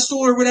on a pedestal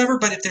or whatever,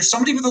 but if there's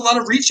somebody with a lot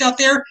of reach out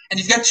there and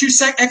you've got 2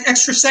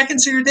 extra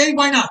seconds of your day,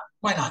 why not?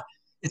 Why not?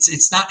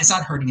 It's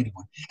not hurting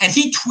anyone. And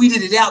he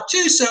tweeted it out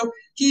too, so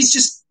he's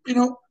just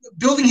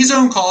building his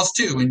own cause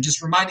too, and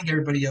just reminding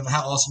everybody of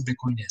how awesome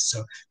Bitcoin is.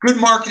 So good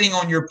marketing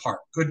on your part.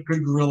 Good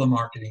guerrilla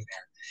marketing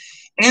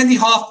there. Andy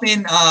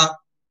Hoffman.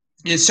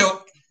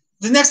 So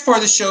the next part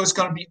of the show is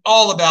going to be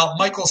all about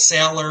Michael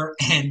Saylor,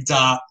 and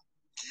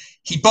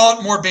he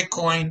bought more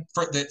Bitcoin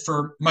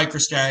for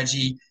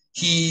MicroStrategy.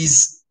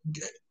 He's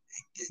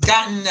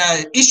gotten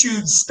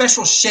issued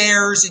special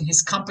shares in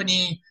his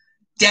company,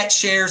 debt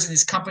shares in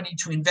his company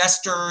to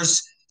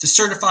investors, to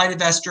certified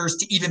investors,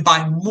 to even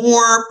buy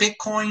more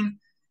Bitcoin.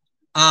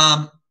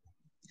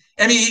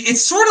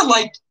 It's sort of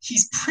like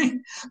he's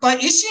by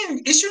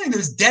issuing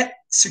those debt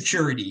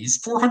securities,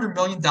 $400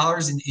 million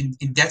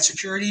in debt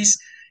securities.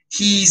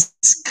 He's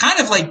kind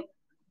of like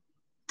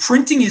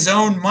printing his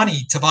own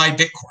money to buy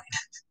Bitcoin.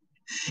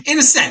 In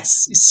a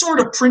sense, he's sort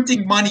of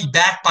printing money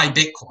backed by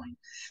Bitcoin.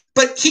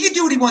 But he can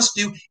do what he wants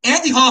to do.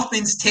 Andy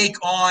Hoffman's take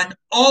on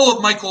all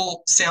of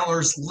Michael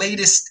Saylor's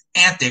latest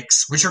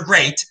antics, which are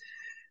great.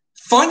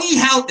 Funny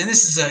how, and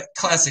this is a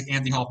classic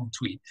Andy Hoffman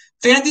tweet,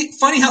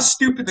 funny how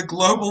stupid the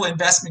global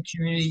investment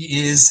community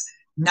is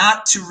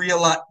not to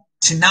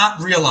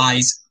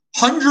realize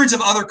hundreds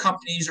of other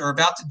companies are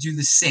about to do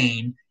the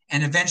same,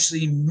 and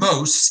eventually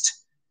most,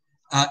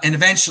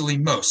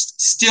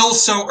 still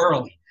so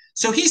early.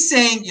 So he's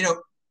saying,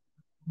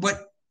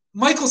 what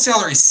Michael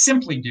Saylor is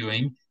simply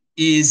doing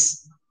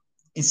is,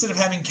 instead of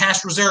having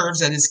cash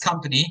reserves at his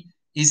company,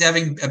 he's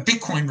having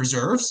Bitcoin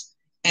reserves,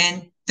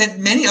 and that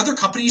many other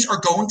companies are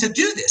going to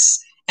do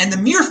this. And the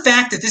mere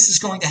fact that this is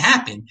going to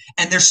happen,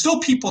 and there's still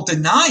people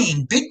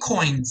denying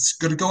Bitcoin's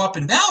going to go up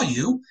in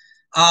value,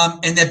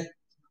 and that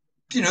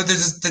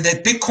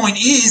that Bitcoin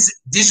is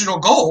digital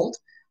gold,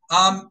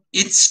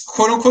 it's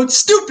quote unquote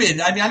stupid.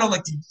 I mean, I don't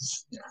like to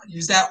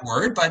use that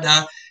word, but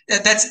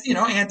that's,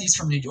 Andy's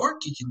from New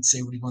York. He can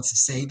say what he wants to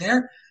say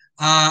there.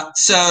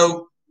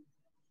 So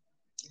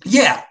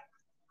yeah,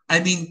 I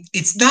mean,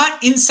 it's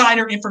not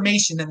insider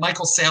information that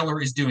Michael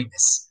Saylor is doing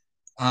this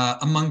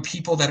among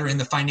people that are in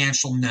the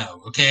financial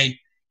know. Okay,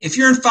 if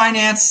you're in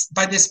finance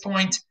by this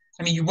point,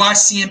 I mean, you watch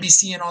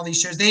CNBC and all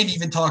these shows, they've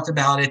even talked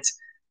about it.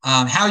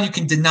 how you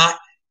can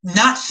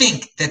not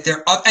think that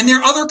there are, and there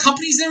are other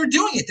companies that are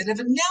doing it that have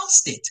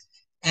announced it.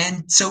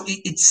 And so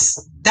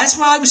that's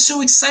why I was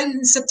so excited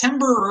in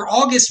September or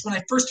August when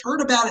I first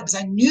heard about it, because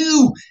I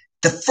knew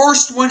the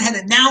first one had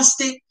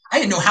announced it. I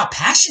didn't know how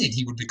passionate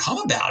he would become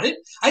about it.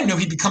 I didn't know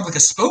he'd become like a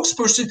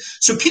spokesperson.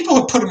 So people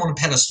have put him on a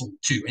pedestal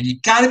too. And you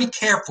got to be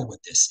careful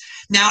with this.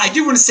 Now, I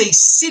do want to say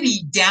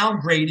Citi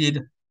downgraded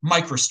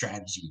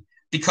MicroStrategy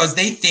because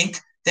they think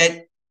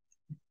that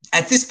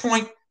at this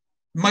point,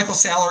 Michael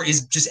Saylor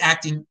is just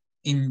acting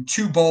in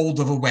too bold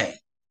of a way.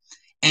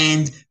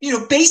 And,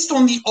 based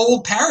on the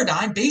old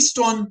paradigm, based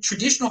on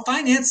traditional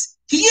finance,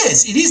 he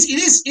is.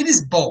 It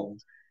is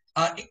bold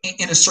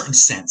in a certain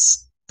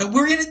sense. But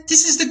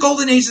this is the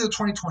golden age of the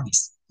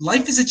 2020s.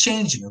 Life is a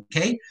changing,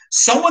 okay?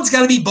 Someone's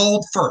got to be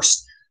bold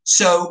first.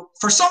 So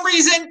for some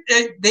reason,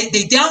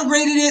 they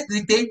downgraded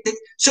it.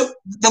 So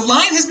the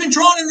line has been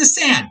drawn in the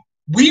sand.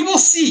 We will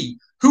see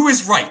who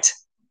is right.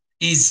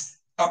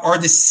 Are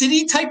the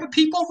Citi type of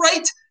people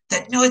right?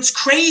 That it's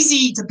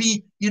crazy to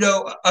be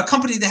a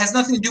company that has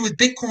nothing to do with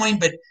Bitcoin,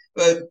 but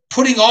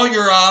putting all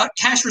your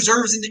cash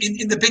reserves in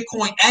the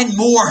Bitcoin and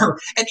more,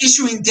 and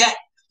issuing debt,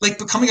 like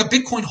becoming a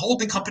Bitcoin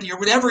holding company or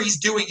whatever he's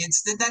doing.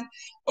 Is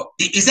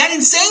that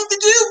insane to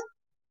do?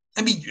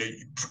 I mean,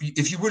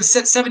 if you would have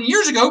said 7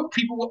 years ago,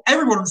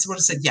 everyone would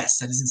have said yes,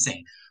 that is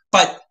insane.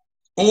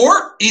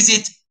 Or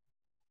is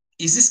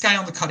this guy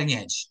on the cutting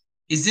edge?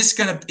 Is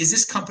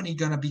this company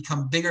gonna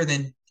become bigger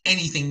than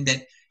anything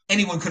that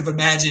anyone could have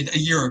imagined a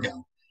year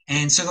ago?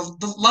 And so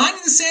the line in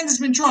the sand has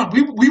been drawn.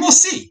 We will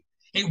see.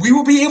 We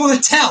will be able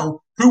to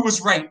tell who was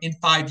right in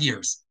 5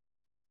 years.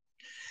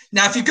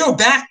 Now, if you go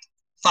back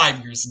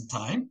 5 years in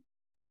time,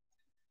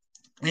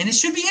 and it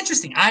should be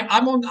interesting.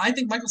 I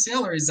think Michael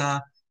Saylor is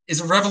a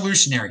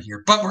revolutionary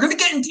here. But we're going to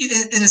get into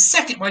in a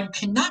second why you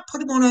cannot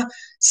put him on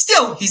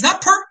still, he's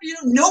not perfect.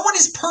 No one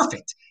is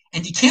perfect.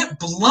 And you can't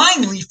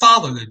blindly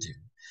follow the dude.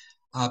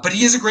 But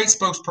he is a great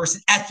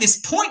spokesperson. At this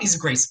point, he's a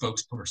great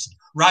spokesperson.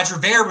 Roger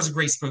Ver was a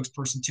great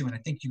spokesperson too, and I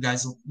think you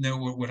guys will know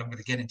what I'm going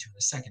to get into in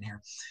a second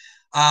here.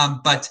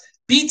 But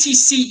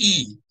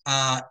BTCE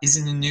is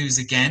in the news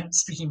again,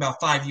 speaking about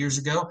 5 years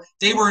ago.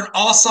 They were an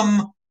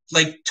awesome,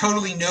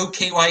 totally no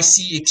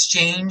KYC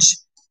exchange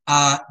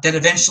that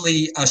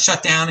eventually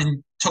shut down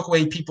and took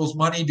away people's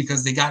money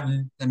because they got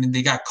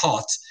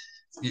caught,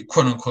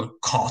 quote unquote,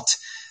 caught.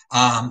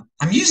 I'm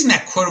using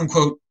that quote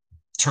unquote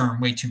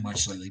term way too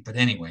much lately, but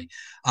anyway.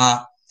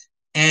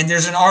 And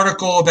there's an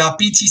article about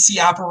BTC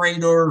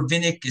operator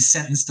Vinnick is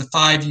sentenced to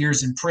 5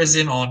 years in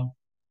prison on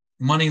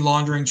money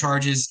laundering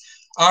charges.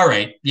 All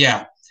right,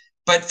 yeah.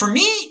 But for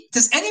me,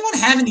 does anyone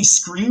have any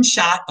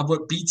screenshot of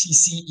what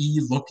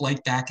BTCE looked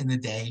like back in the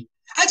day?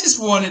 I just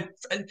wanted,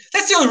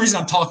 that's the only reason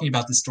I'm talking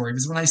about this story,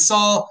 because when I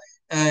saw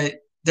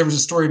there was a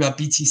story about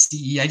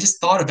BTCE, I just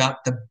thought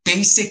about the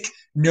basic,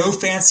 no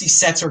fancy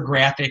sets or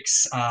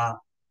graphics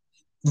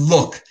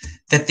look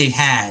that they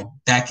had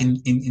back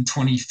in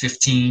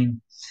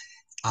 2015.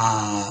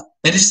 And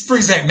it just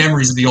brings back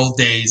memories of the old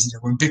days,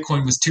 when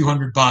Bitcoin was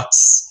 $200,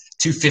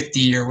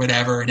 $250 or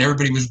whatever, and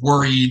everybody was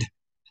worried.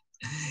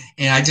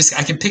 And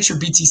I can picture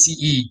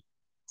BTCE,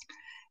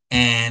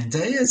 and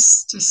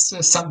it's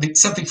just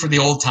something for the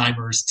old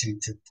timers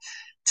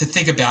to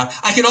think about.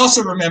 I can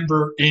also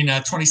remember in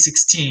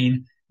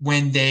 2016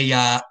 when they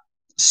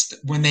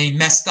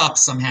messed up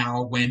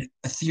somehow, when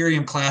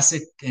Ethereum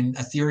Classic and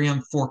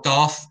Ethereum forked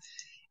off,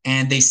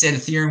 and they said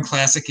Ethereum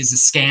Classic is a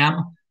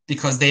scam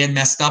because they had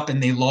messed up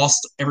and they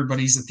lost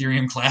everybody's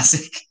Ethereum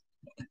Classic.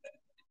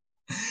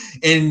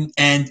 and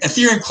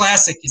Ethereum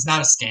Classic is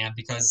not a scam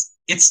because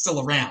it's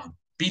still around.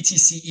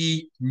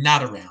 BTCE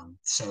not around.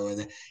 So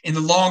in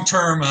the long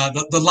term,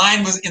 the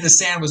line was in the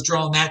sand was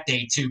drawn that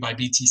day too by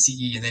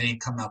BTCE, and they didn't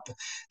come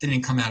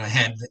out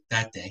ahead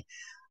that day.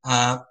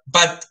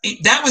 But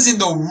that was in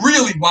the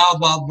really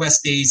wild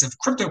west days of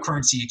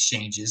cryptocurrency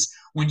exchanges,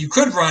 when you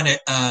could run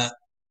a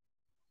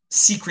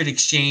secret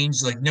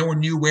exchange, like no one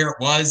knew where it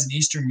was in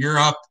Eastern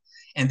Europe,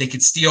 and they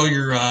could steal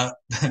your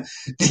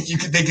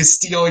they could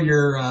steal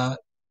your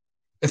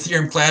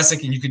Ethereum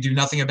Classic, and you could do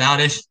nothing about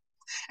it,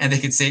 and they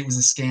could say it was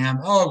a scam.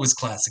 Oh, it was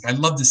Classic. I'd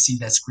love to see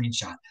that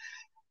screenshot.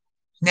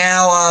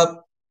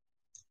 Now,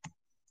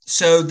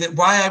 so that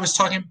why I was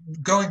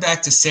going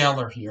back to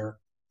Saylor here.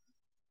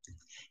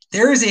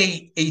 There is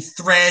a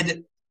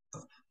thread.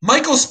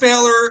 Michael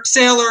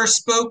Saylor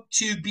spoke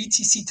to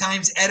BTC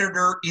Times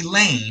editor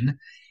Elaine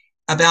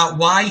about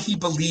why he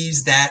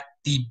believes that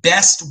the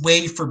best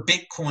way for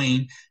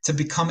Bitcoin to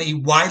become a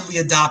widely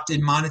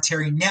adopted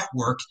monetary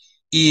network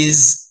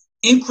is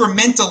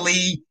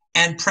incrementally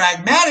and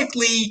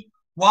pragmatically,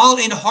 while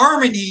in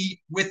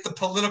harmony with the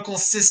political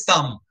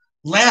system.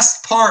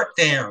 Last part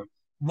there.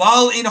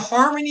 While in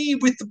harmony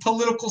with the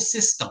political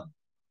system.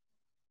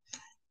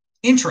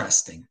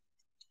 Interesting.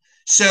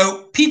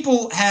 So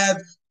people have,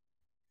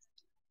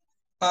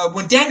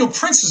 when Daniel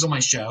Prince was on my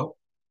show,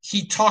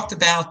 he talked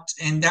about,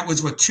 and that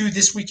was 2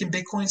 This Week in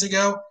Bitcoins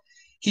ago,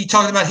 he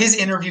talked about his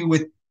interview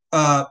with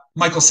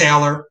Michael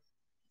Saylor,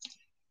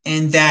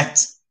 and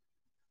that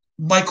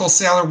Michael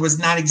Saylor was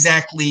not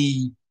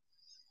exactly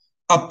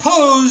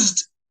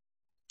opposed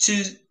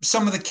to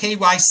some of the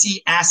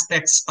KYC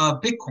aspects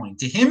of Bitcoin.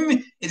 To him,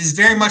 it is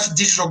very much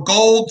digital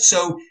gold,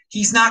 so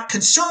he's not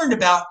concerned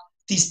about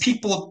these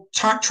people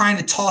trying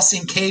to toss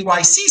in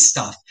KYC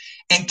stuff.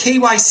 And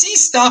KYC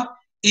stuff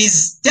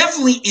is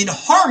definitely in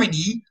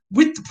harmony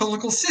with the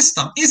political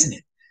system, isn't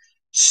it?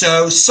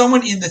 So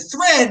someone in the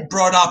thread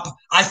brought up,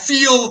 I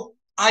feel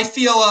a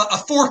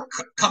fork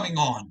coming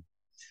on.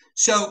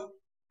 So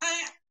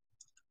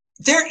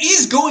there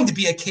is going to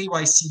be a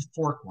KYC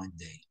fork one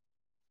day.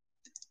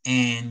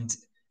 And,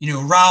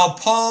 Raul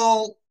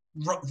Paul,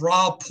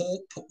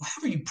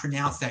 however you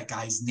pronounce that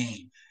guy's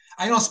name.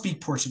 I don't speak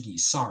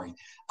Portuguese, sorry.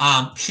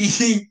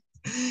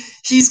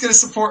 He's going to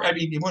support,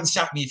 it wouldn't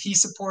shock me if he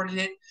supported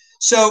it.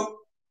 So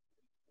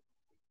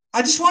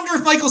I just wonder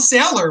if Michael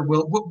Saylor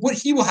what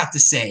he will have to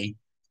say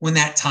when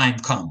that time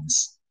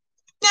comes.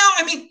 Now,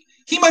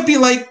 he might be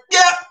like,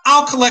 yeah,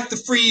 I'll collect the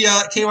free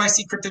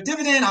KYC crypto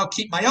dividend. I'll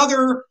keep my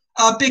other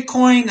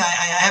Bitcoin. I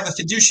have a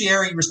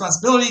fiduciary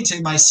responsibility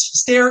to my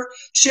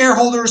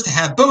shareholders to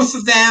have both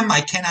of them. I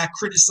cannot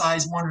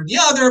criticize one or the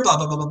other, blah,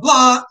 blah, blah, blah,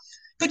 blah.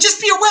 But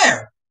just be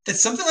aware that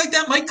something like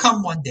that might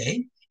come one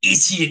day.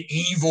 Is he an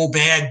evil,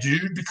 bad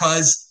dude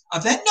because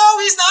of that? No,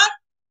 he's not.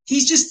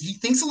 He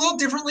thinks a little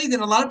differently than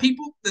a lot of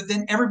people,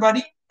 than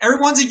everybody.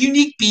 Everyone's a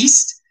unique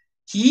beast.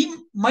 He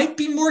might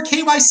be more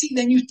KYC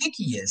than you think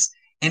he is.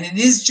 And it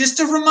is just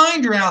a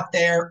reminder out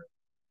there,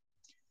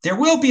 there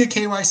will be a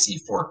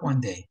KYC fork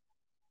one day.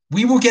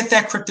 We will get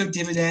that crypto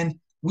dividend.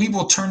 We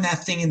will turn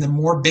that thing into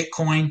more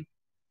Bitcoin.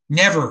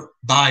 Never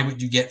buy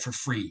what you get for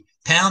free.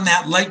 Pound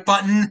that like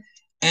button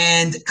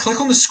and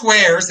click on the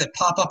squares that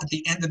pop up at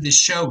the end of this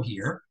show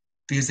here,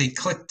 because they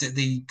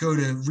go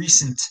to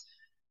recent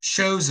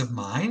shows of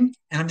mine.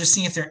 And I'm just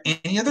seeing if there are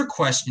any other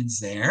questions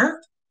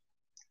there.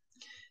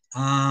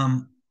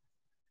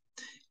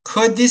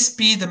 Could this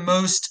be the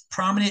most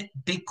prominent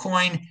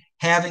Bitcoin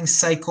halving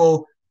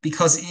cycle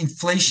because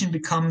inflation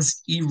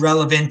becomes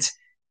irrelevant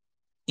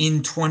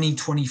in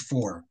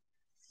 2024?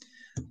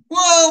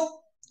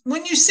 Well,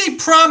 when you say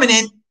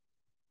prominent,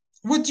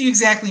 what do you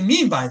exactly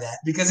mean by that?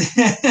 Because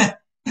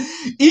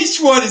each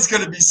one is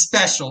going to be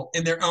special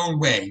in their own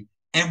way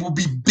and will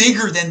be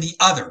bigger than the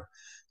other.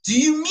 Do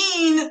you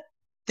mean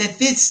that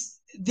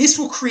this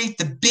will create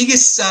the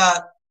biggest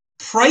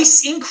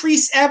price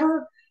increase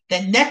ever?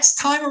 That next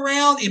time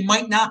around, it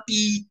might not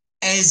be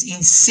as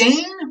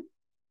insane?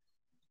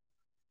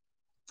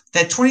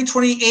 That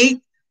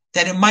 2028,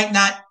 that it might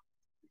not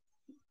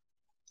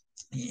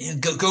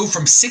go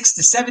from 6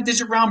 to 7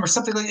 digit realm or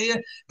something like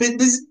that? But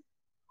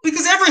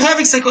because every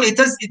halving cycle, it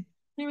does.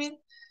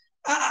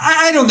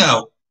 I don't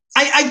know.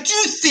 I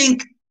do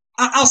think,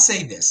 I'll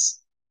say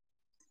this.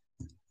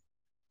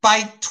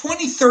 By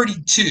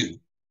 2032,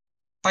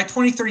 I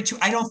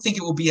don't think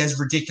it will be as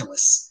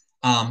ridiculous.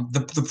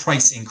 The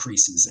price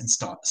increases and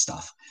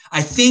stuff.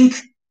 I think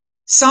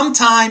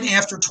sometime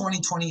after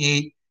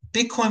 2028,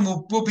 Bitcoin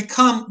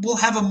will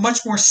have a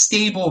much more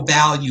stable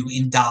value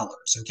in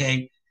dollars.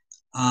 Okay,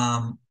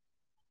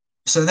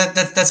 so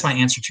that's my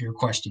answer to your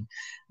question.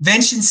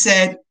 Venshin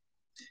said,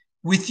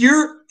 with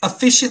your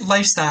efficient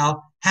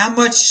lifestyle, how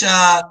much?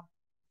 No,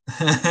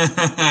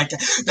 I'm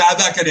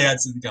not going to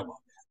answer. Come on,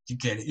 you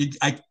get it.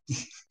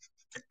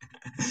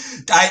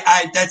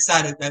 That's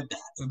not it.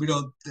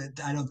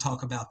 I don't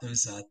talk about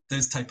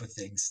those type of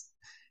things.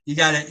 You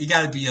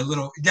gotta be a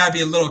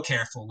little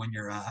careful when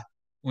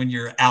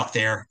you're out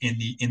there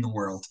in the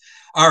world.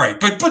 All right,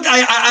 but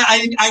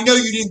I know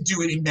you didn't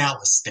do it in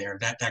malice there.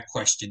 That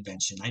question,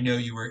 Benson. I know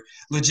you were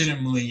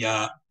legitimately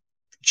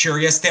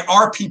curious. There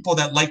are people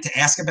that like to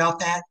ask about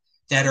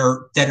that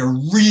are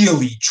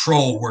really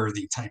troll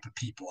worthy type of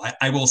people.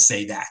 I will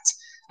say that.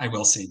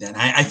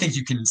 I think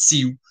you can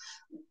see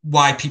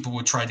why people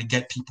would try to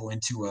get people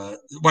into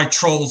why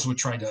trolls would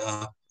try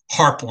to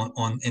harp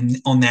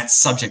on that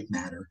subject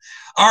matter.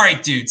 All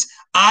right, dudes,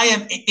 I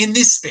am in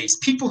this space.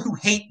 People who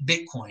hate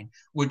Bitcoin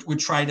would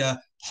try to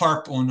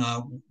harp on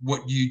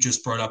what you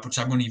just brought up, which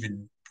I won't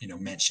even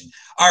mention.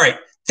 All right,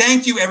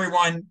 thank you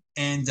everyone,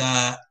 and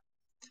I'm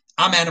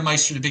Adam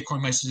Meister, the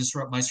Bitcoin Meister,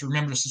 Disrupt Meister.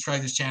 Remember to subscribe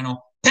to this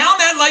channel. Pound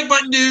that like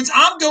button, dudes.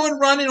 I'm going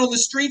running on the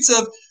streets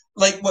of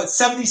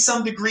 70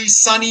 some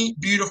degrees, sunny,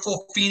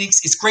 beautiful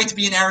Phoenix. It's great to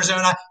be in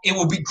Arizona. It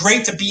will be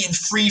great to be in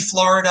free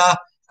Florida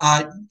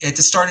at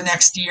the start of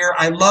next year.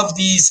 I love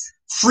these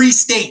free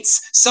states.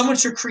 Someone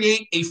should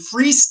create a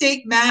free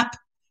state map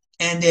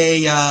and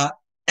a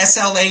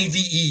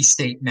SLAVE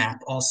state map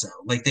also,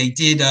 like they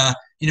did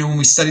when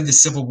we studied the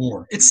Civil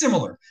War. It's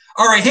similar.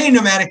 All right. Hey,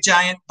 Nomadic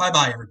Giant.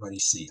 Bye-bye, everybody.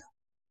 See ya.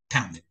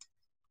 Pound it.